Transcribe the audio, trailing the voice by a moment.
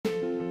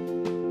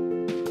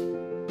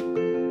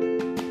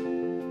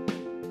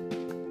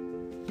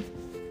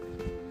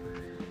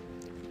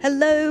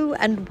Hello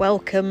and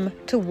welcome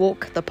to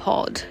Walk the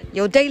Pod,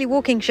 your daily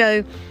walking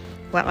show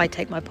where I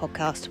take my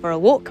podcast for a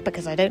walk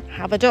because I don't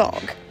have a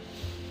dog.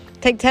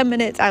 Take 10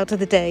 minutes out of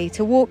the day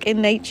to walk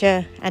in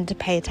nature and to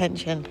pay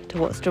attention to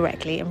what's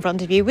directly in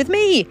front of you with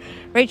me,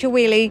 Rachel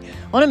Wheely,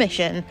 on a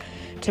mission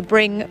to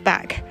bring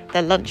back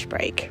the lunch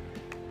break.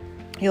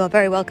 You are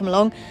very welcome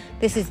along.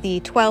 This is the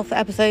 12th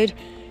episode,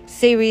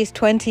 series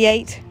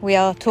 28. We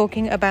are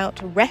talking about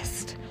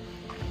rest.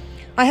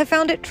 I have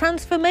found it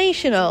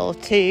transformational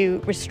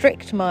to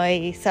restrict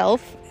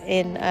myself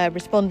in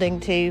responding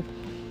to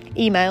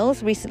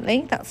emails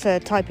recently. That's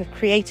a type of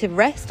creative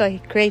rest I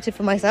created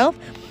for myself.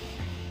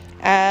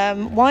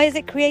 Why is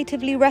it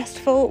creatively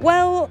restful?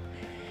 Well,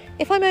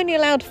 if I'm only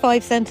allowed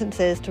 5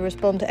 sentences to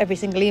respond to every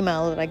single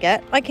email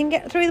that I can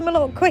get through them a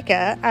lot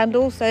quicker, and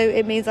also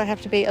it means I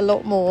have to be a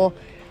lot more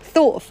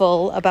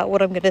thoughtful about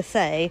what I'm going to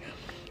say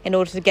in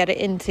order to get it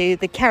into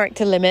the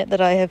character limit that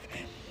I have,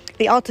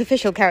 the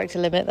artificial character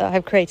limit that I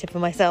have created for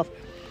myself.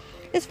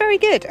 It's very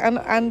good,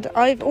 and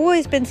I've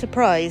always been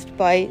surprised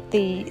by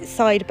the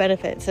side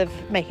benefits of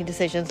making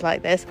decisions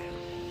like this.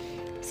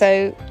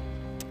 So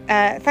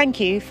thank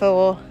you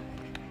for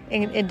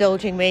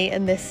indulging me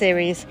in this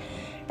series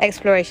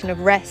exploration of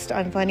rest.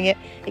 I'm finding it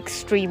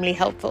extremely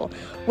helpful.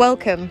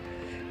 Welcome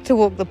to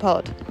Walk the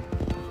Pod.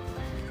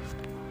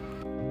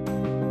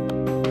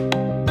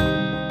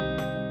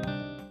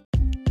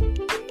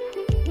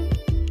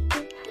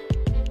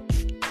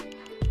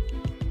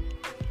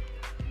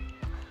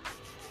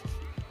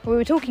 We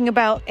were talking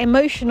about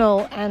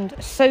emotional and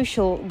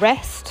social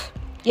rest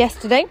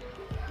yesterday.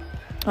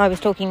 I was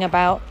talking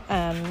about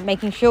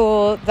making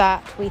sure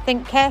that we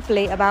think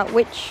carefully about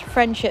which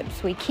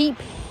friendships we keep,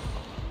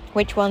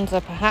 which ones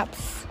are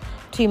perhaps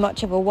too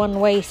much of a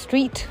one-way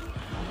street,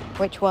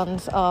 which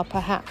ones are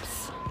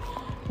perhaps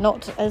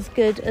not as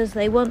good as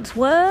they once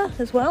were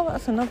as well.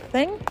 That's another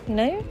thing, you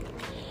know.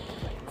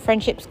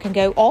 Friendships can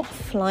go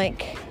off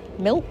like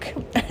milk.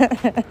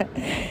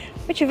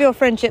 Which of your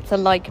friendships are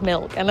like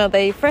milk? And are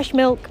they fresh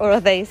milk or are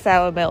they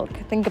sour milk?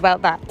 Think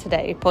about that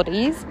today,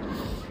 poddies.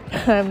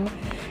 And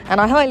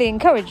I highly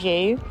encourage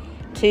you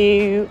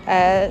to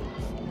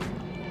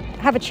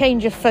have a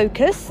change of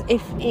focus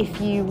if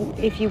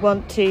you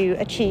want to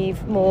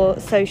achieve more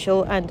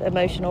social and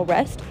emotional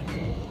rest.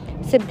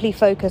 Simply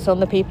focus on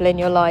the people in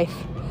your life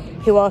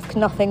who ask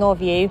nothing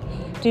of you,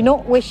 do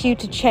not wish you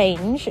to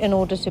change in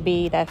order to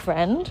be their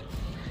friend,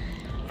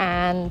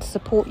 and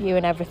support you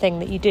in everything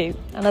that you do.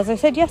 And as I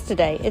said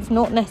yesterday, it's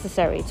not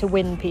necessary to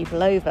win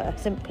people over.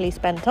 Simply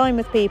spend time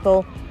with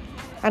people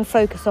and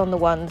focus on the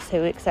ones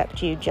who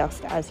accept you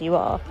just as you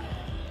are.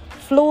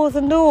 Flaws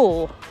and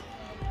all,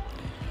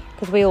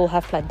 because we all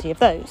have plenty of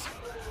those.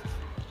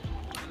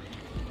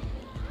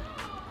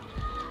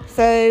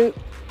 So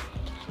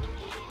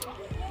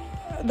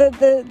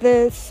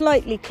the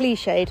slightly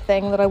cliched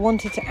thing that I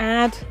wanted to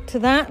add to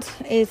that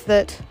is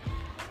that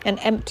an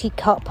empty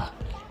cup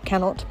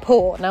cannot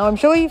pour. Now, I'm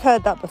sure you've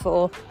heard that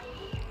before,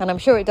 and I'm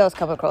sure it does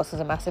come across as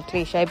a massive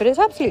cliche, but it's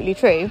absolutely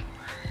true.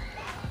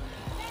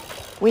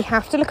 We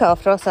have to look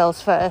after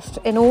ourselves first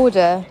in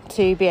order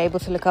to be able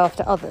to look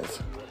after others,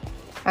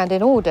 and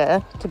in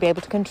order to be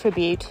able to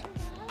contribute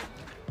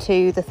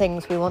to the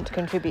things we want to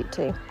contribute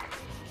to.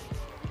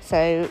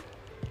 So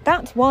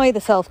that's why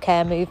the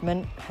self-care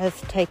movement has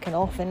taken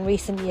off in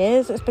recent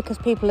years. It's because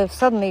people have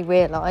suddenly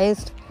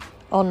realised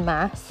en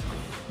masse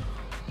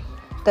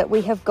that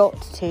we have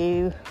got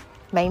to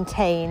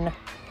maintain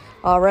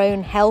our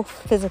own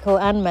health, physical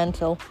and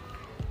mental,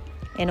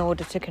 in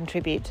order to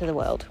contribute to the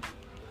world.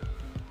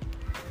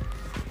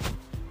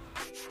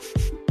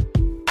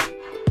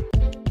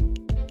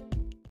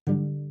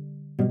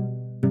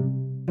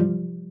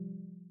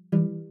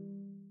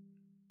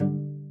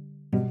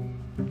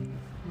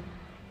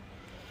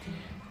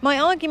 My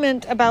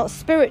argument about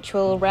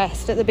spiritual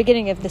rest at the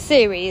beginning of the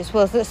series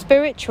was that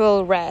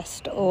spiritual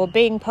rest, or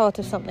being part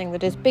of something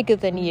that is bigger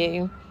than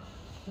you,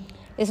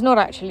 is not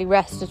actually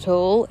rest at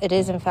all. It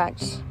is in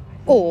fact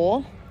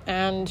awe,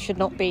 and should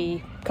not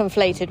be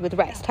conflated with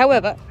rest.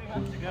 However,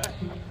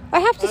 I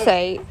have to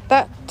say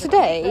that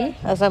today,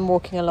 as I'm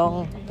walking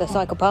along the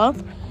cycle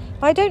path,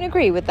 I don't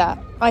agree with that.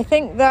 I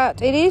think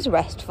that it is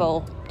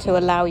restful to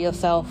allow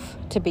yourself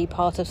to be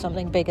part of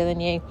something bigger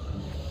than you.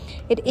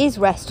 It is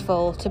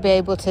restful to be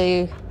able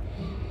to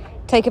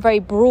take a very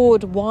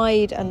broad,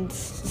 wide and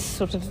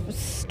sort of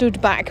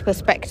stood back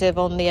perspective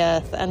on the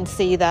earth and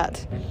see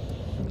that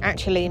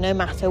actually no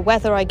matter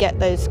whether I get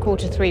those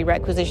Q3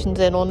 requisitions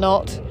in or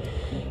not,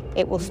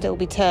 it will still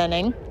be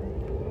turning.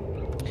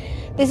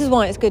 This is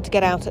why it's good to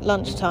get out at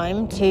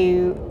lunchtime,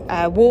 to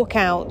walk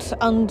out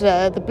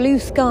under the blue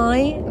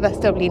sky of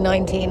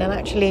SW19 and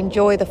actually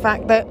enjoy the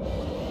fact that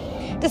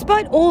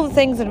despite all the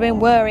things that have been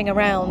whirring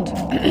around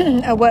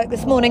at work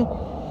this morning,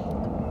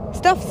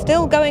 stuff's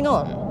still going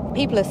on.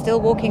 People are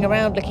still walking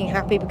around looking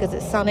happy because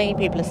it's sunny.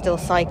 People are still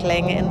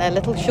cycling in their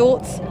little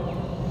shorts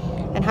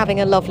and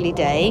having a lovely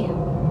day.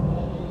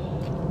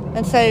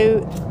 And so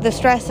the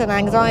stress and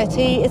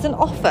anxiety is an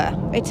offer.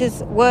 It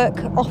is work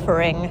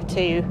offering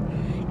to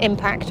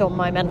impact on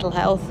my mental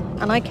health,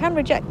 and I can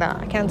reject that.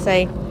 I can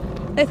say,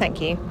 no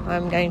thank you,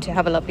 I'm going to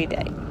have a lovely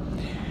day.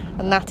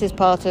 And that is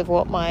part of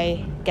what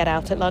my get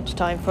out at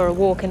lunchtime for a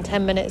walk and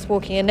 10 minutes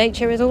walking in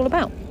nature is all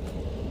about.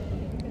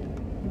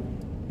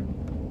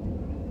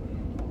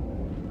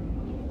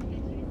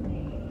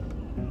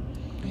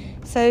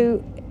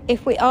 So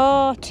if we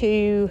are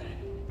to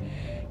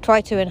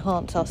try to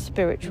enhance our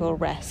spiritual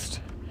rest,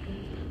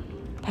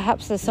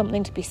 perhaps there's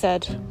something to be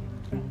said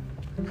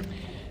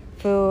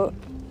for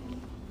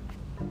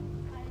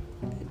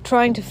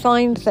trying to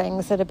find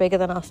things that are bigger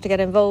than us to get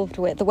involved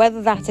with,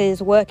 whether that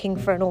is working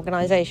for an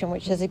organisation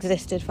which has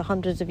existed for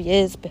hundreds of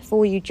years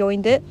before you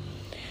joined it,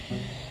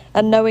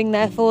 and knowing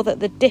therefore that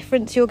the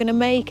difference you're going to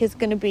make is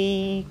going to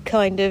be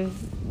kind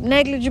of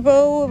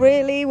negligible,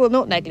 really. Well,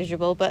 not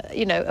negligible, but,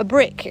 you know, a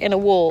brick in a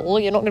wall.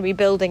 You're not going to be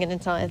building an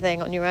entire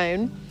thing on your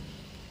own.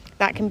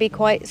 That can be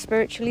quite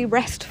spiritually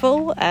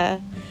restful.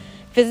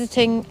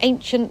 Visiting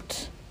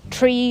ancient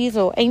trees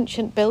or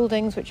ancient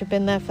buildings which have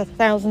been there for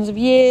thousands of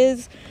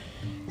years.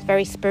 It's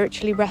very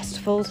spiritually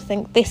restful to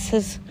think this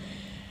has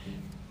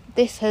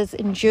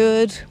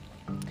endured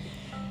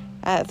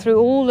through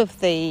all of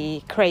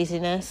the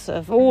craziness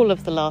of all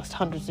of the last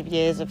hundreds of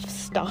years of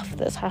stuff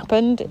that's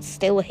happened. It's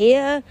still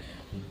here,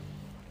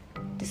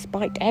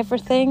 despite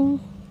everything.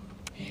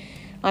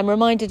 I'm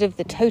reminded of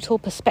the total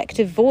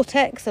perspective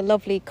vortex, a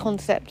lovely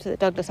concept that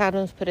Douglas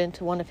Adams put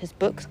into one of his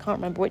books. Can't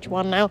remember which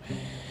one now.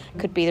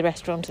 Could be The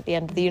Restaurant at the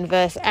End of the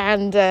Universe,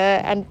 and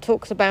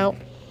talks about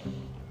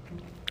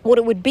what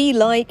it would be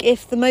like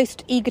if the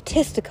most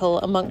egotistical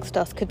amongst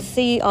us could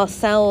see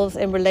ourselves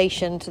in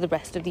relation to the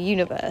rest of the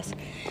universe.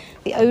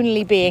 The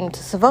only being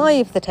to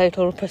survive the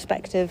total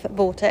perspective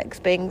vortex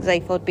being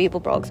Zaphod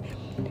Beeblebrox,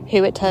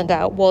 who it turned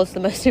out was the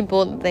most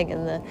important thing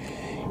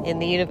in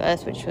the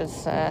universe, which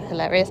was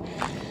hilarious.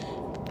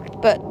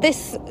 But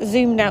this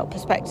zoomed out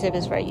perspective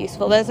is very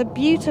useful. There's a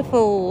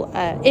beautiful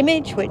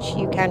image which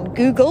you can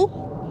Google,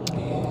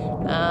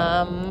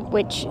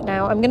 which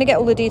now I'm going to get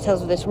all the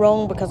details of this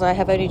wrong because I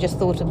have only just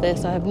thought of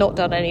this. I have not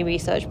done any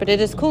research, but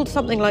it is called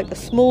something like the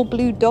small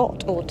blue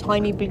dot or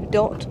tiny blue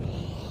dot,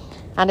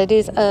 and it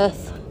is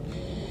Earth,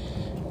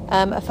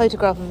 a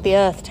photograph of the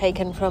Earth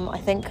taken from, I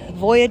think,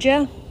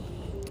 Voyager,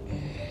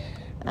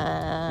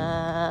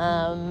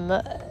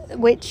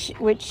 which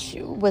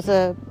was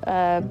a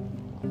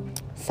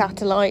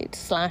satellite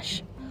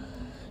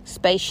 /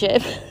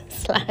 spaceship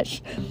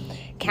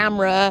 /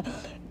 camera.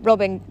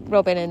 Robin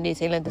in New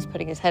Zealand is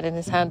putting his head in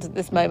his hands at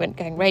this moment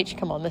going, Rach,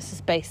 come on, this is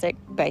basic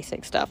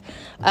stuff.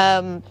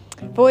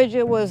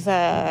 Voyager was,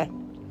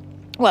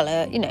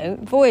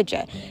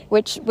 Voyager,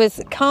 which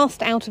was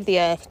cast out of the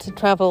Earth to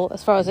travel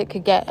as far as it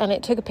could get, and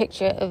it took a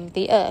picture of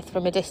the Earth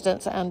from a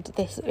distance, and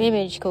this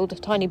image called a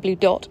tiny blue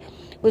dot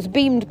was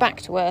beamed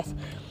back to Earth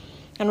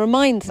and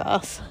reminds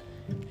us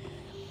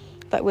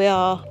that we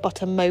are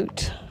but a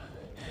mote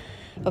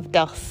of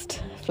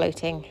dust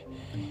floating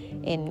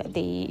in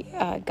the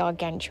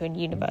gargantuan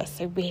universe.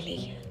 So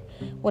really,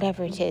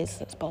 whatever it is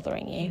that's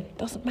bothering you,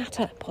 doesn't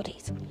matter,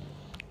 poddies.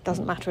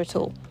 Doesn't matter at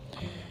all.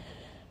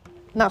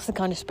 And that's the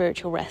kind of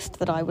spiritual rest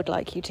that I would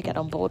like you to get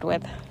on board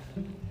with.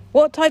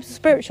 What types of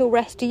spiritual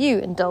rest do you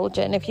indulge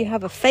in? If you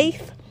have a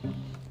faith,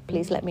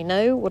 please let me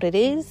know what it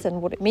is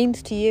and what it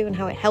means to you and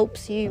how it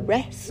helps you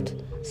rest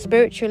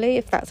spiritually,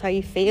 if that's how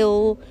you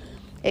feel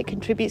it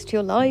contributes to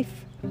your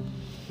life.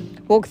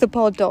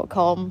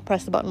 walkthepod.com,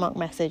 press the button mark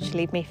message,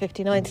 leave me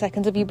 59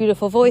 seconds of your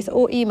beautiful voice,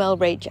 or email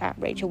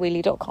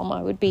rach@rachelwheely.com.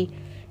 I would be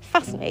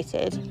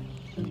fascinated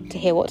to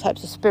hear what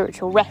types of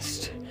spiritual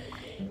rest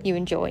you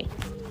enjoy.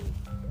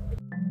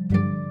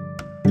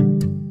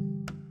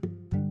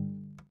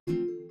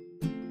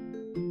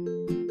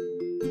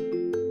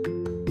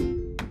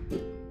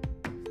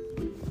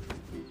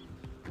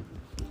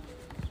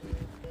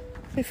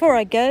 Before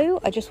I go,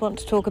 I just want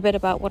to talk a bit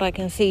about what I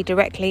can see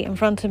directly in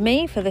front of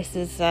me, for this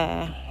is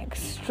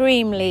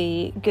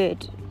extremely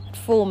good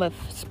form of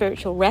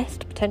spiritual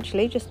rest,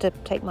 potentially, just to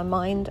take my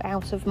mind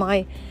out of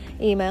my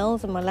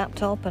emails and my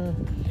laptop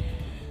and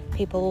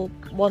people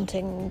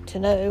wanting to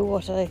know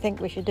what I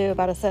think we should do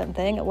about a certain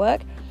thing at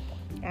work,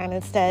 and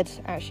instead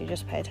actually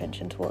just pay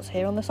attention to what's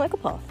here on the cycle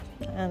path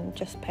and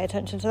just pay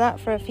attention to that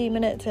for a few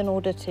minutes in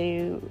order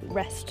to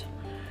rest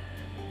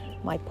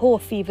my poor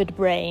fevered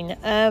brain.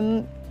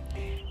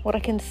 What I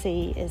can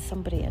see is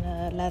somebody in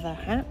a leather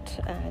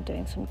hat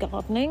doing some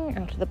gardening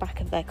out of the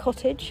back of their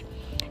cottage.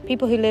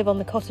 People who live on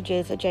the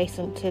cottages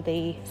adjacent to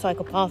the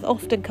cycle path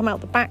often come out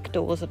the back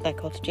doors of their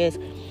cottages,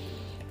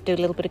 do a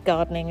little bit of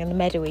gardening in the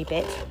meadowy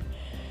bit,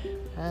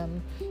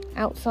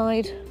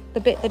 outside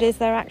the bit that is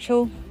their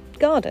actual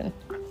garden,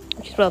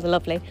 which is rather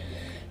lovely.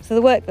 So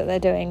the work that they're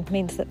doing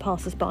means that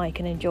passers-by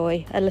can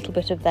enjoy a little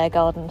bit of their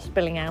garden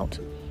spilling out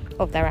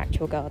of their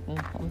actual garden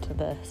onto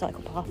the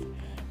cycle path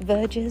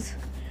verges,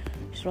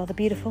 which is rather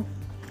beautiful.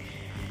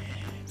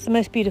 It's the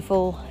most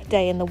beautiful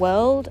day in the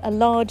world. A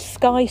large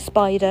sky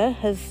spider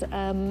has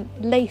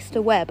laced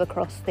a web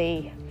across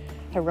the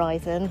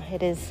horizon.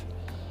 It is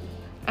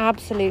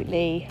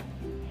absolutely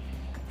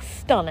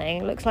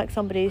stunning. It looks like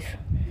somebody's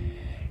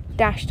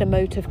dashed a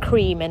mote of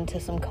cream into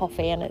some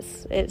coffee, and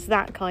it's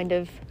that kind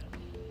of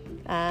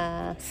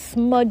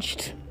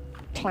smudged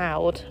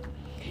cloud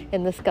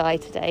in the sky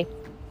today.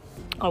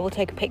 I will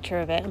take a picture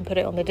of it and put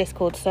it on the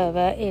Discord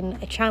server in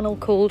a channel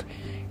called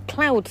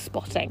Cloud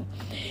Spotting.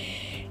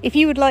 If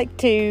you would like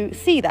to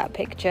see that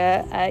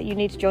picture, you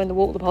need to join the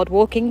Walk the Pod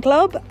Walking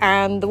Club.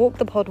 And the Walk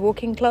the Pod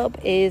Walking Club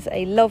is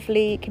a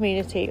lovely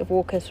community of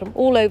walkers from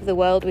all over the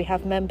world. We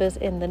have members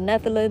in the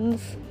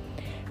Netherlands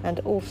and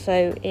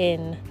also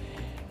in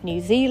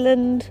New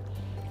Zealand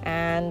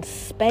and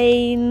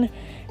Spain,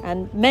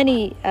 and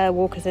many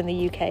walkers in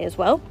the UK as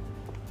well.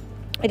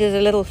 It is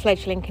a little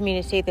fledgling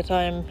community that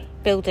I'm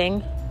building,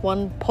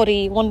 one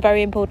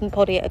very important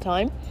poddy at a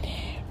time.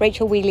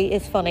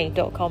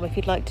 RachelWheelyIsFunny.com if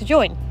you'd like to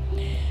join.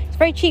 It's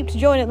very cheap to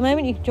join at the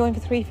moment. You can join for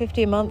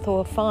 $3.50 a month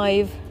or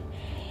 £5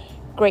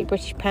 Great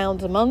British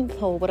pounds a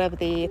month, or whatever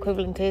the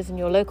equivalent is in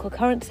your local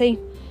currency.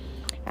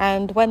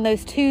 And when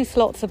those 2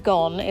 slots have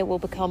gone, it will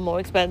become more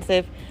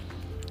expensive.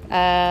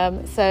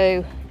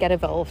 So get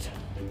involved,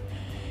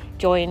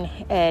 join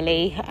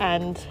early,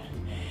 and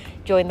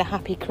join the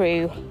happy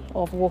crew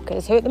of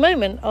walkers who at the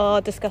moment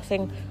are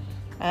discussing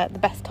the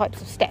best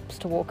types of steps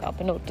to walk up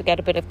in order to get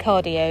a bit of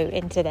cardio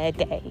into their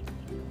day.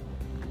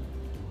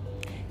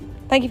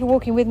 Thank you for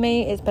walking with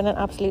me. It's been an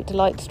absolute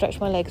delight to stretch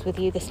my legs with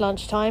you this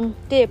lunchtime,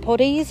 dear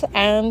poddies,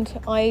 and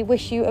I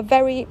wish you a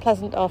very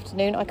pleasant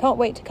afternoon. I can't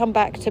wait to come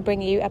back to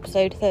bring you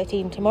episode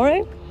 13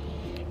 tomorrow,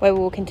 where we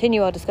will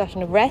continue our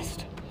discussion of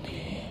rest.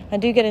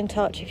 And do get in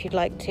touch if you'd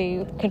like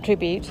to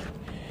contribute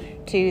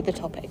to the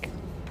topic.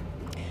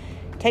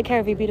 Take care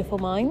of your beautiful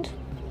mind,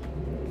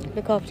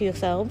 look after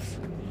yourselves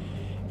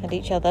and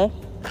each other,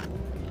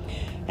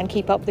 and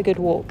keep up the good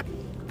walk.